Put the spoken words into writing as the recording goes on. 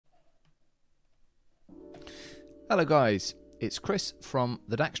Hello guys, it's Chris from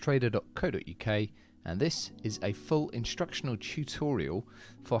thedaxtrader.co.uk and this is a full instructional tutorial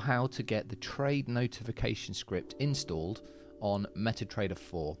for how to get the trade notification script installed on MetaTrader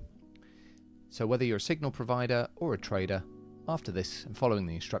 4. So whether you're a signal provider or a trader, after this and following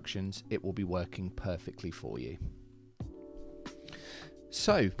the instructions, it will be working perfectly for you.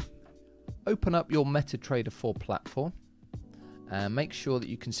 So open up your MetaTrader 4 platform and make sure that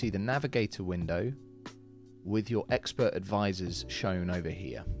you can see the navigator window with your expert advisors shown over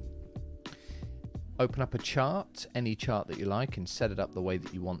here. Open up a chart, any chart that you like, and set it up the way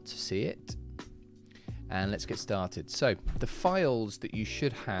that you want to see it. And let's get started. So the files that you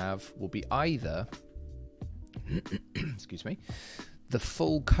should have will be either excuse me, the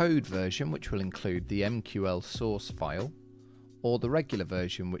full code version, which will include the MQL source file, or the regular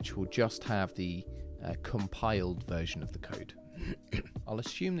version, which will just have the compiled version of the code. I'll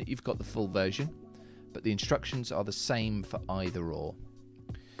assume that you've got the full version, but the instructions are the same for either or.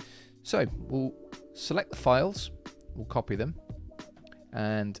 So we'll select the files, we'll copy them,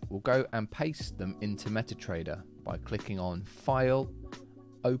 and we'll go and paste them into MetaTrader by clicking on File,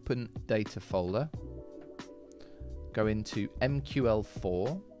 Open Data Folder, go into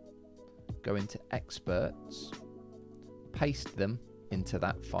MQL4, go into Experts, paste them into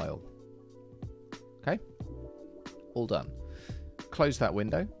that file. Okay, all done. Close that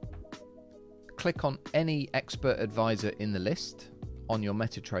window. Click on any expert advisor in the list on your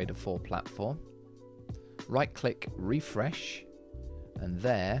MetaTrader 4 platform. Right click, refresh, and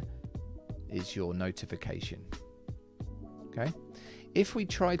there is your notification. Okay. If we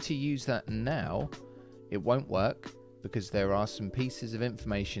try to use that now, it won't work because there are some pieces of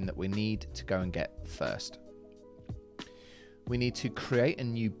information that we need to go and get first. We need to create a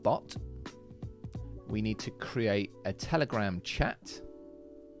new bot. We need to create a Telegram chat.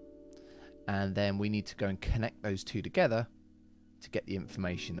 And then we need to go and connect those two together to get the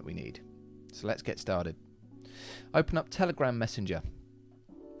information that we need. So let's get started. Open up Telegram Messenger.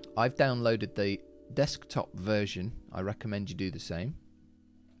 I've downloaded the desktop version. I recommend you do the same.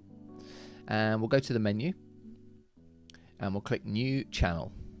 And we'll go to the menu and we'll click New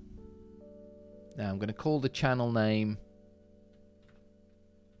Channel. Now I'm going to call the channel name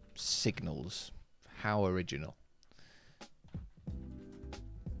Signals. How original.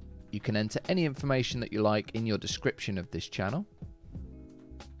 You can enter any information that you like in your description of this channel.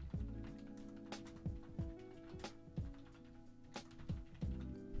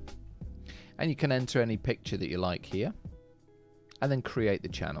 And you can enter any picture that you like here. And then create the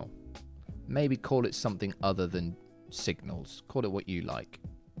channel. Maybe call it something other than Signals. Call it what you like.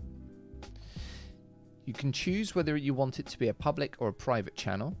 You can choose whether you want it to be a public or a private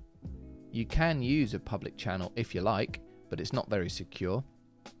channel. You can use a public channel if you like, but it's not very secure.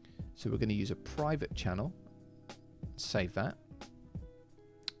 So we're going to use a private channel. Save that.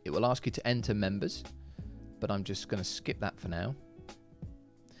 It will ask you to enter members, but I'm just going to skip that for now.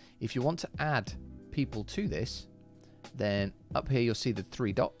 If you want to add people to this, then up here you'll see the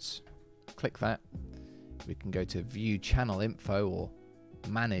three dots. Click that. We can go to view channel info, or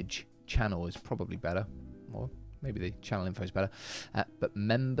manage channel is probably better, or maybe the channel info is better, but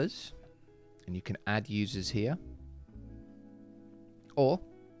members, and you can add users here, or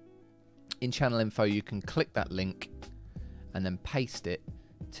in channel info you can click that link and then paste it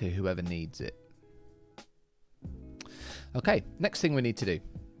to whoever needs it. Okay, next thing we need to do,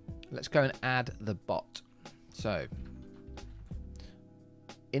 let's go and add the bot. So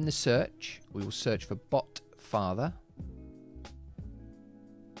in the search we will search for BotFather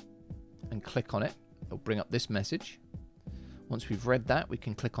and click on it. It'll bring up this message. Once we've read that, we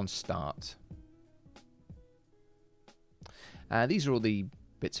can click on Start. These are all the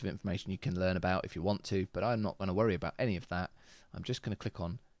bits of information you can learn about if you want to, but I'm not going to worry about any of that. I'm just going to click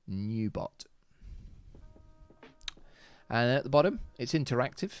on New Bot. And at the bottom, it's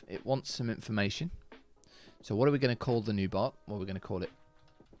interactive. It wants some information. So what are we going to call the new bot? Well, we're going to call it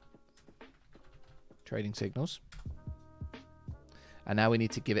Trading Signals. And now we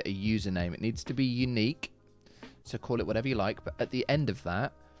need to give it a username. It needs to be unique, so call it whatever you like, but at the end of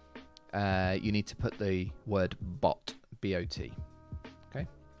that, you need to put the word bot, B-O-T. Okay.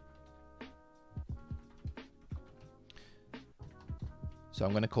 So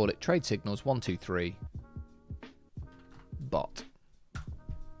I'm going to call it Trade Signals 123 bot.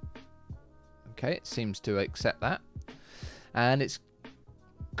 Okay, it seems to accept that, and it's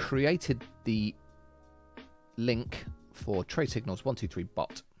created the link for Trade Signals 123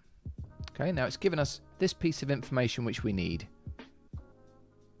 bot. Okay, now it's given us this piece of information which we need.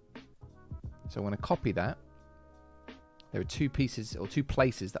 So I'm going to copy that. There are two pieces or two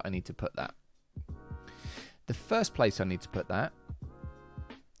places that I need to put that. The first place I need to put that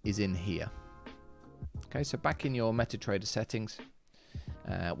is in here. Okay, so back in your MetaTrader settings,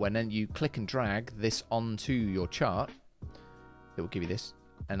 when then you click and drag this onto your chart, it will give you this,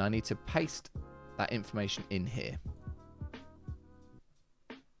 and I need to paste that information in here.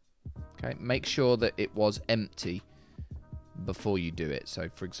 Okay, make sure that it was empty before you do it. So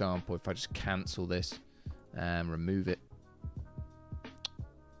for example, if I just cancel this and remove it.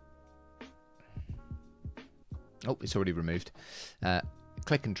 Oh, it's already removed.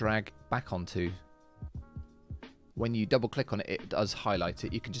 Click and drag back onto. When you double click on it, it does highlight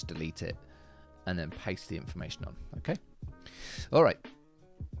it. You can just delete it and then paste the information on. Okay. All right.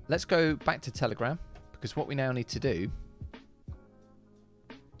 Let's go back to Telegram, because what we now need to do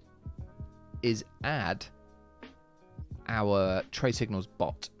is add our Trade Signals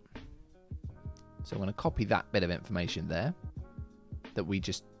bot. So I'm going to copy that bit of information there that we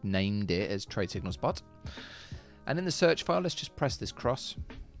just named it as Trade Signals bot. And in the search file, let's just press this cross.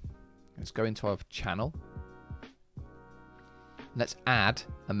 Let's go into our channel. Let's add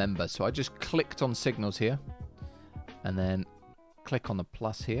a member. So I just clicked on Signals here and then click on the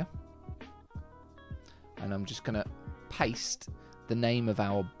plus here. And I'm just going to paste the name of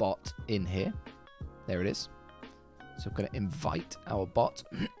our bot in here. There it is. So I'm going to invite our bot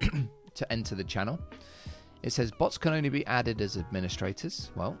to enter the channel. It says bots can only be added as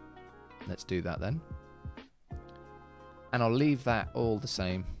administrators. Well, let's do that then. And I'll leave that all the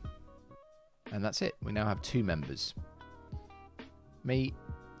same. And that's it. We now have 2 members. Me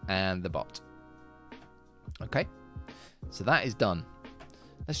and the bot. Okay. So that is done.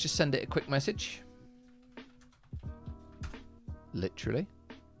 Let's just send it a quick message. Literally.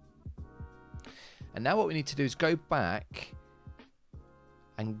 And now what we need to do is go back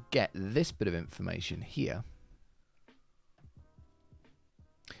and get this bit of information here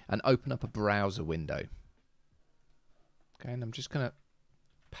and open up a browser window. Okay, and I'm just going to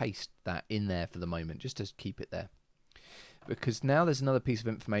paste that in there for the moment, just to keep it there. Because now there's another piece of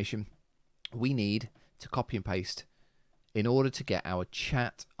information we need to copy and paste in order to get our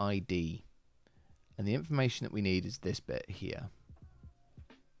chat ID. And the information that we need is this bit here.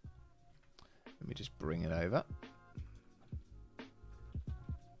 Let me just bring it over.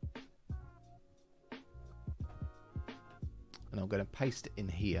 And I'm going to paste it in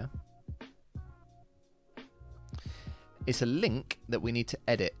here. It's a link that we need to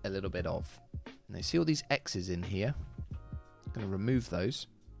edit a little bit of. And you see all these X's in here. I'm going to remove those.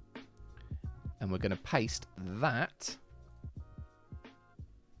 And we're going to paste that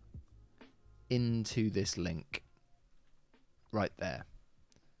into this link. Right there.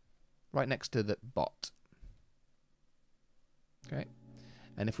 Right next to the bot. Okay.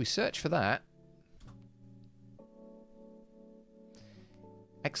 And if we search for that.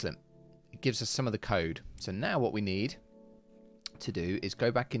 Excellent. It gives us some of the code. So now what we need to do is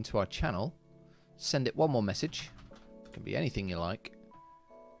go back into our channel, send it one more message. It can be anything you like.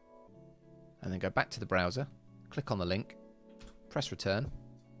 And then go back to the browser, click on the link, press return,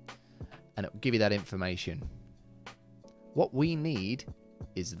 and it will give you that information. What we need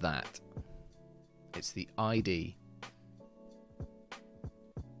is that. It's the ID.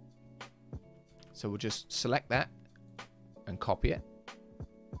 So we'll just select that and copy it.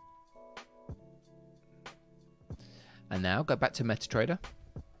 And now go back to MetaTrader.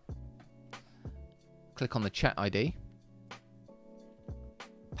 Click on the chat ID.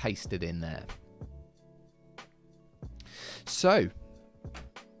 Paste it in there. So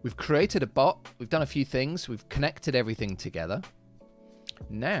we've created a bot. We've done a few things. We've connected everything together.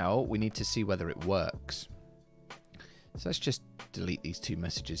 Now we need to see whether it works. So let's just delete these 2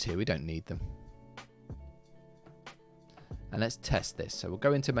 messages here. We don't need them. And let's test this. So we'll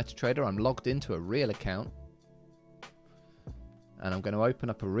go into MetaTrader. I'm logged into a real account. And I'm going to open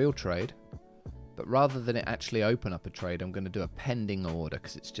up a real trade. But rather than it actually open up a trade, I'm going to do a pending order,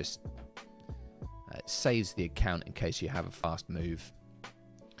 because it's just it saves the account in case you have a fast move.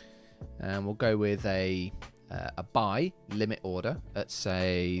 And we'll go with a buy limit order at,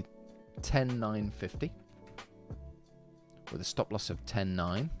 say, 10,950 with a stop loss of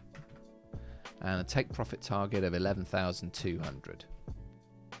 10,9 and a take profit target of 11,200.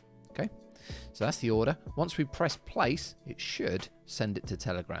 Okay, so that's the order. Once we press place, it should send it to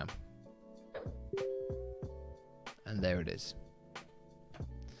Telegram. And there it is.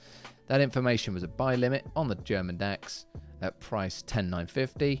 That information was a buy limit on the German DAX at price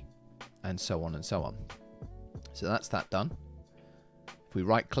 10,950 and so on and so on. So that's that done. If we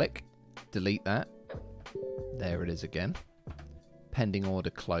right click, delete that. There it is again. Pending order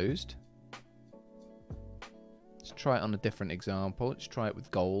closed. Let's try it on a different example. Let's try it with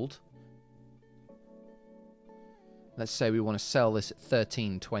gold. Let's say we want to sell this at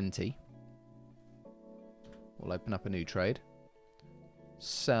 13.20. We'll open up a new trade.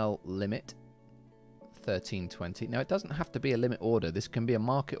 Sell limit 13.20. Now it doesn't have to be a limit order. This can be a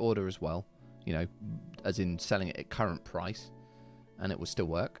market order as well, you know, as in selling it at current price, and it will still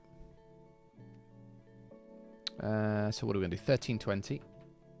work. So what are we going to do? 13.20.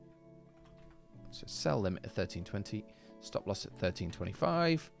 So sell limit at 13.20. Stop loss at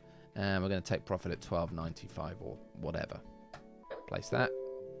 13.25. And we're going to take profit at 12.95 or whatever. Place that.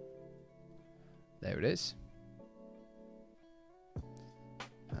 There it is.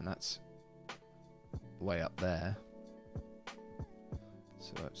 And that's way up there.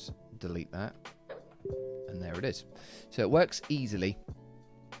 So let's delete that. And there it is. So it works easily.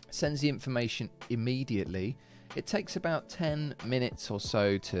 Sends the information immediately. It takes about 10 minutes or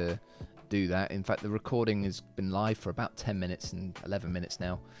so to do that. In fact, the recording has been live for about 10 minutes and 11 minutes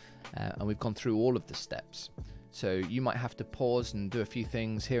now. And we've gone through all of the steps. So you might have to pause and do a few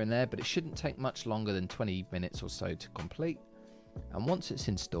things here and there, but it shouldn't take much longer than 20 minutes or so to complete. And once it's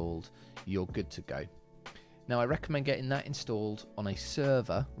installed, you're good to go. Now, I recommend getting that installed on a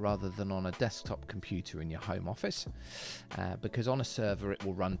server rather than on a desktop computer in your home office, because on a server it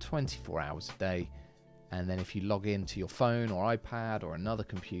will run 24 hours a day. And then if you log into your phone or iPad or another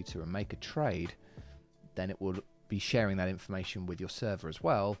computer and make a trade, then it will be sharing that information with your server as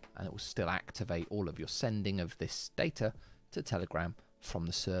well, and it will still activate all of your sending of this data to Telegram from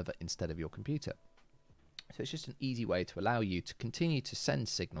the server instead of your computer. So it's just an easy way to allow you to continue to send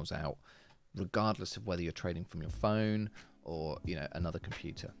signals out regardless of whether you're trading from your phone or, you know, another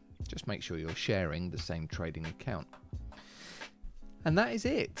computer. Just make sure you're sharing the same trading account. And that is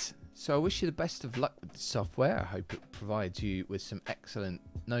it. So I wish you the best of luck with the software. I hope it provides you with some excellent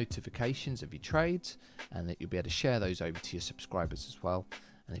notifications of your trades, and that you'll be able to share those over to your subscribers as well.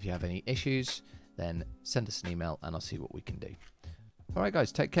 And if you have any issues, then send us an email and I'll see what we can do. All right,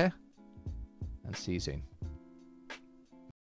 guys, take care and see you soon.